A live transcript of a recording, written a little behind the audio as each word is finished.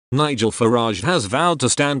Nigel Farage has vowed to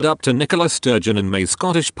stand up to Nicola Sturgeon in May's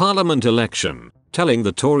Scottish Parliament election, telling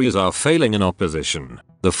the Tories are failing in opposition.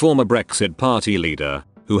 The former Brexit Party leader,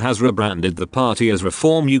 who has rebranded the party as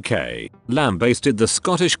Reform UK, lambasted the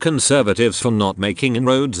Scottish Conservatives for not making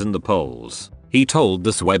inroads in the polls. He told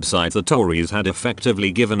this website the Tories had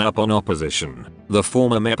effectively given up on opposition. The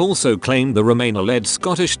former MEP also claimed the Remainer-led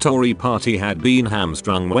Scottish Tory party had been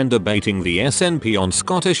hamstrung when debating the SNP on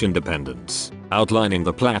Scottish independence. Outlining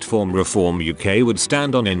the platform Reform UK would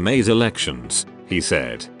stand on in May's elections, he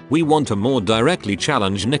said, "We want to more directly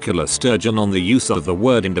challenge Nicola Sturgeon on the use of the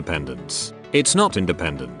word independence. It's not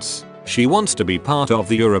independence. She wants to be part of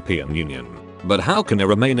the European Union. But how can a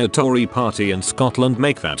Remainer Tory party in Scotland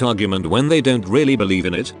make that argument when they don't really believe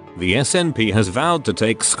in it?" The SNP has vowed to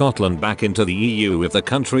take Scotland back into the EU if the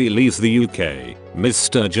country leaves the UK. Ms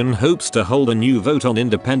Sturgeon hopes to hold a new vote on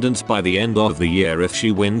independence by the end of the year if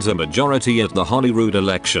she wins a majority at the Holyrood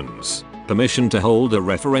elections. Permission to hold a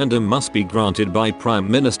referendum must be granted by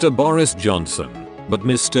Prime Minister Boris Johnson. But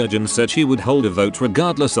Ms Sturgeon said she would hold a vote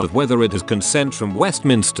regardless of whether it has consent from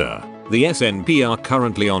Westminster. The SNP are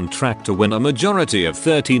currently on track to win a majority of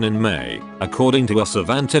 13 in May, according to a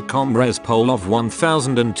Savanta Comres poll of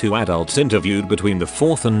 1,002 adults interviewed between the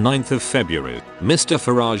 4th and 9th of February. Mr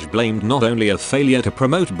Farage blamed not only a failure to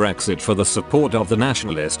promote Brexit for the support of the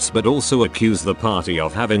nationalists but also accused the party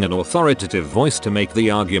of having an authoritative voice to make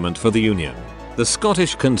the argument for the union. "The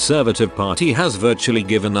Scottish Conservative Party has virtually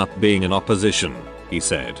given up being in opposition," he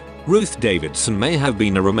said. "Ruth Davidson may have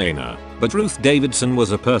been a Remainer, but Ruth Davidson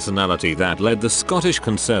was a personality that led the Scottish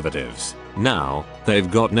Conservatives. Now,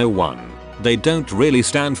 they've got no one. They don't really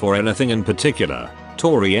stand for anything in particular."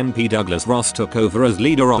 Tory MP Douglas Ross took over as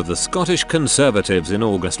leader of the Scottish Conservatives in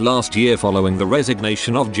August last year following the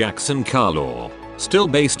resignation of Jackson Carlaw. Still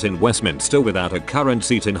based in Westminster without a current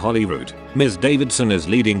seat in Holyrood, Ms Davidson is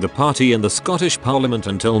leading the party in the Scottish Parliament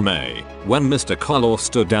until May. When Mr Carlaw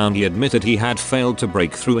stood down, he admitted he had failed to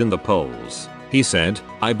break through in the polls. He said,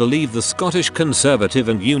 "I believe the Scottish Conservative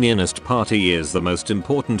and Unionist Party is the most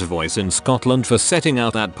important voice in Scotland for setting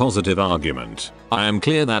out that positive argument. I am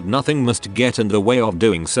clear that nothing must get in the way of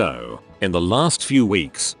doing so. In the last few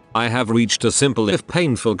weeks, I have reached a simple if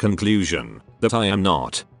painful conclusion, that I am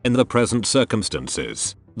not, in the present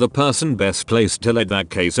circumstances, the person best placed to lead that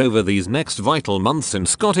case over these next vital months in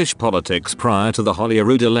Scottish politics prior to the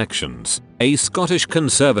Holyrood elections," a Scottish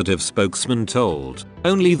Conservative spokesman told.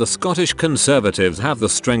 Only the Scottish Conservatives have the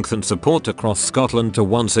strength and support across Scotland to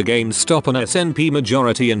once again stop an SNP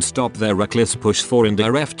majority and stop their reckless push for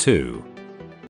indirect 2.